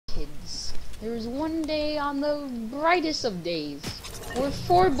There was one day on the brightest of days where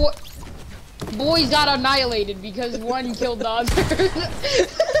 4 boys got annihilated because one killed the other.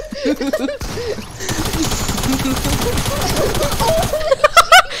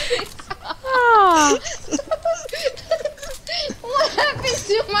 What happened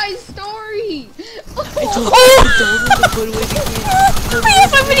to my story? I told him to put away the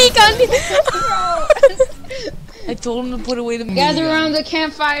I told him to put away the Gather around the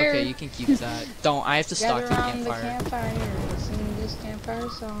campfire. Okay, you can keep that. Don't. I have to stalk the campfire. Sing this campfire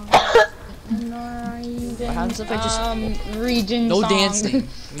song. What happens if I just region no song. dancing?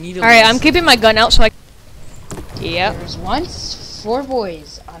 We need. Alright, I'm keeping my gun out so I. Yep. There was once 4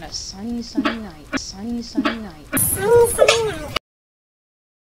 boys on a sunny night. Sunny night.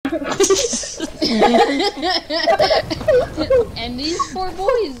 And these 4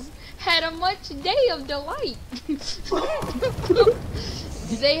 boys had a much day of delight.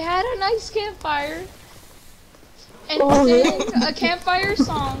 They had a nice campfire and sang a campfire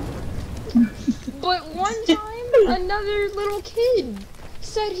song. But one time, another little kid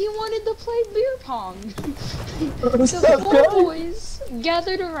said he wanted to play beer pong. The 4 boys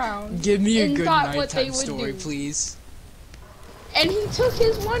gathered around. Give me a and good thought what they nighttime would story, do. please. And he took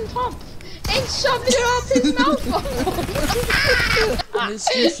his one pump and shoved it up his mouth.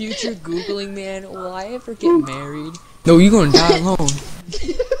 Mr. Future Googling Man, will I ever get married? No, you're gonna die alone.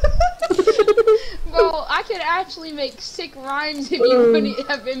 Bro, I could actually make sick rhymes if you wouldn't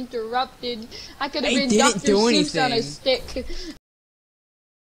have interrupted. I could have been Dr. Seuss on a stick.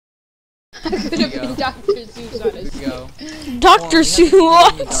 I could have been Dr. Seuss on a stick. Go. Dr. Seuss,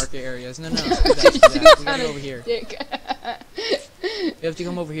 what? Darker areas. No, screw that. We gotta go over here. Stick. We have to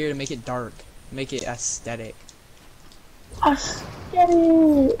come over here to make it dark. Make it aesthetic. Here,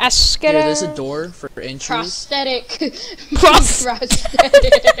 there's a door for entry. Prosthetic.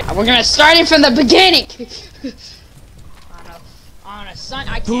 Prosthetic. We're gonna start it from the beginning. On a sun.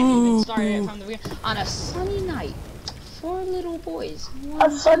 I can't even start it from the beginning. On a sunny night, 4 little boys.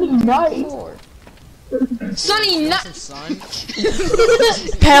 A sunny night. 4. Sunny night. Sun.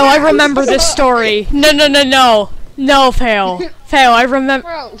 Pale, I remember this story. No, Pale. Pale, I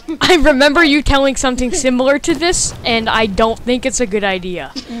remember you telling something similar to this, and I don't think it's a good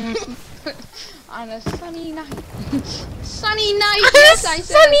idea. On a sunny night. Sunny night. Yes, I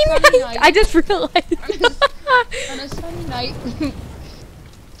said sunny night. I just realized. On a sunny night,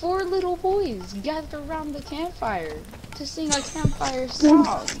 4 little boys gathered around the campfire to sing a campfire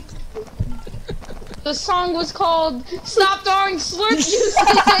song. The song was called "Stop Throwing Slurp Juices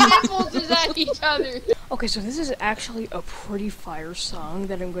and Impulses at Each Other." Okay, so this is actually a pretty fire song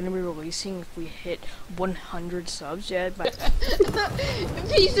that I'm going to be releasing if we hit 100 subs yet. But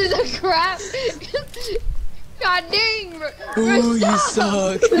Pieces of crap. God dang, bro. Ooh, you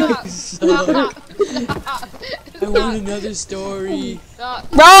suck. Stop. I want another story. Stop.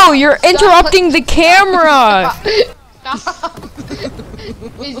 bro, you're interrupting the camera. Stop.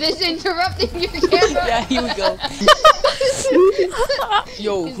 Is this interrupting your camera? Yeah, here we go.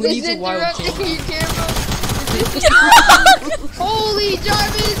 Yo, Is who this needs a wild interrupting camera? your camera? Holy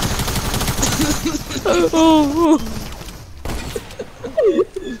Jarvis!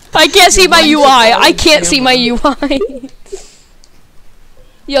 I can't see my UI. I can't see my UI.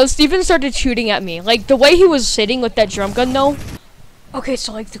 Yo, Steven started shooting at me. Like, the way he was sitting with that drum gun, though. Okay,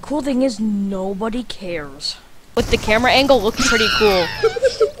 so, like, the cool thing is nobody cares. With the camera angle, looks pretty cool.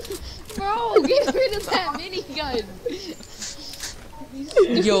 Bro, get rid of that minigun.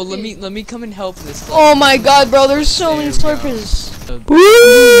 Yo, let me come and help this guy. Oh my god, bro, there's so many slurpers.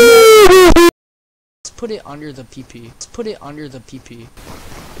 Let's put it under the PP. Let's put it under the PP.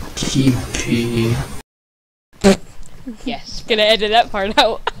 PP. Yes. Gonna edit that part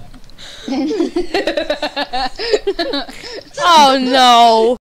out. Oh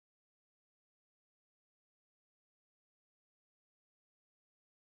no.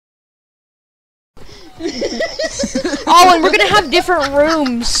 Oh, and we're gonna have different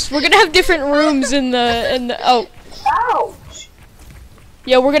rooms. We're gonna have different rooms in the oh. Ouch.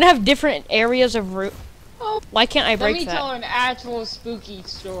 Yeah, we're gonna have different areas of room. Oh. Why can't I break Let me that? tell an actual spooky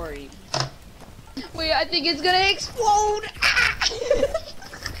story. Wait, I think it's gonna explode.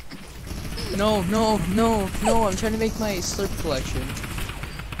 No, I'm trying to make my slurp collection.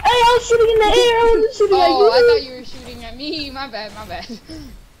 Hey, I was shooting in the air. I wasn't shooting at you. Oh, I thought you were shooting at me. My bad.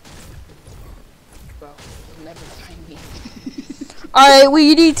 Bro, you'll never find me. Alright,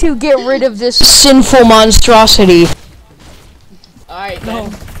 we need to get rid of this sinful monstrosity. Alright, No.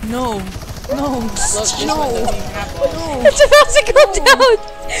 Look, this No. one doesn't even have balls. It's about to go down!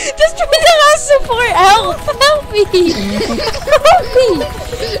 Just try the last support! Help! Help me! Help me!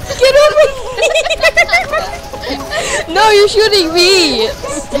 Get over here! No, you're shooting me.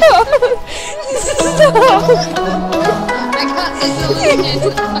 Stop. Stop. I got this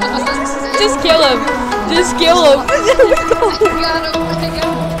illusion. Just kill him. Just kill him. I got him. Take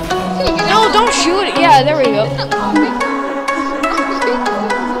it No, don't shoot it. Yeah, there we go.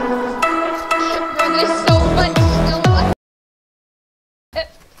 Bro, there's so much still left.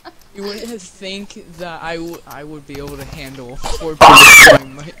 You wouldn't think that I would be able to handle 4 people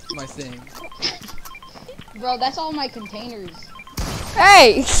doing my thing. Bro, that's all my containers.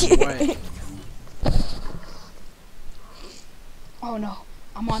 Hey. What? Oh no,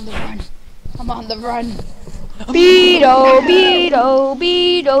 I'm on the run. I'm on the run. Beedo, Beedo,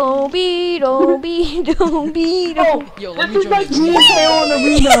 Beedo, Beedo, Beedo, Beedo. Yo, let This me is like join in. GTA on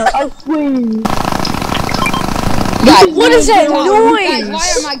Arena, I swear. Guys, what is that Guys, why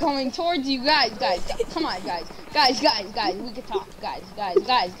noise? am I going towards you guys? Guys, come on, guys. Guys, we can talk. Guys.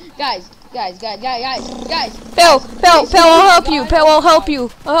 Phil, I'll help you. Phil, I'll help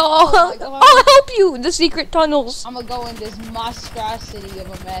you. I'll help you. The secret tunnels. I'm gonna go in this monstrosity of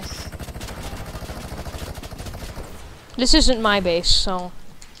a mess. This isn't my base, so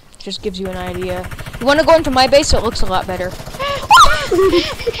just gives you an idea. You want to go into my base? It looks a lot better.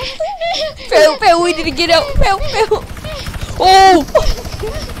 Phil, we need to get out. Phil. Oh!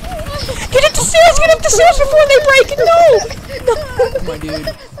 Get up the stairs before they break. No! My dude.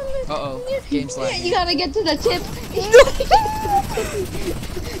 Uh-oh. Game's You lagging. gotta get to the tip.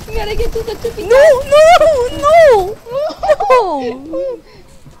 You gotta get to the tippy. No!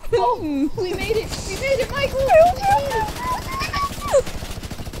 Oh, we made it, Michael.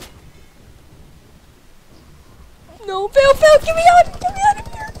 No, Phil, get me out of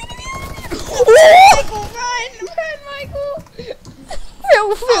here. Michael, run, Michael.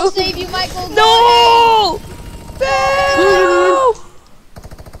 I'll Phil. save you, Michael. Go No! Phil!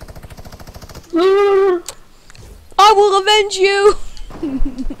 I will avenge you.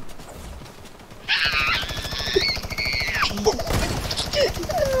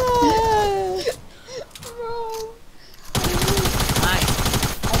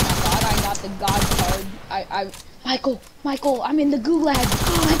 The God card. Michael, I'm in the gulag.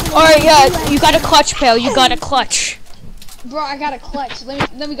 Alright, yeah, you got a clutch, pal. You got a clutch. Bro, I got a clutch.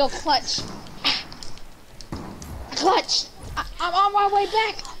 Let me go clutch. Clutch. I'm on my way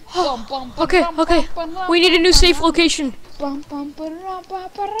back. Okay. We need a new safe location. I'm I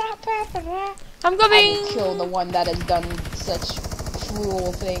coming. will kill the one that has done such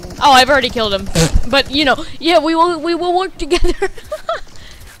cruel things. Oh, I've already killed him. But you know, yeah, we will work together.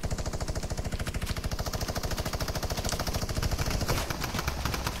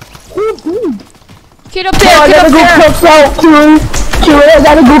 Get up there, I get gotta up go there. clutch out, Chewie, I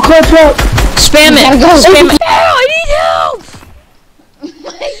gotta go clutch out. Spam it. Spam it. Oh, I need help.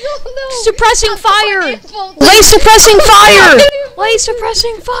 Michael, no. Suppressing fire. Full- Lay suppressing fire. Lay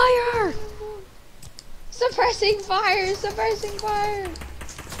suppressing fire. Suppressing fire.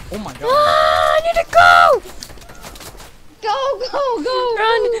 Oh my god. Ah, I need to go. Go.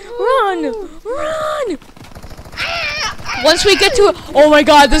 Run. Once we get to it, oh my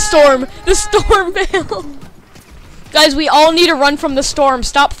god, the storm failed. Guys, we all need to run from the storm.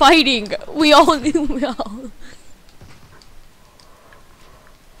 Stop fighting. We all.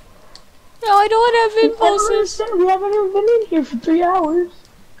 No, I don't have I don't impulses. understand, we haven't even been in here for 3 hours.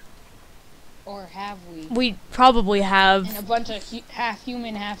 Or have we? We probably have. And a bunch of half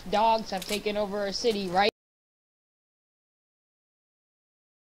human, half dogs have taken over our city, right?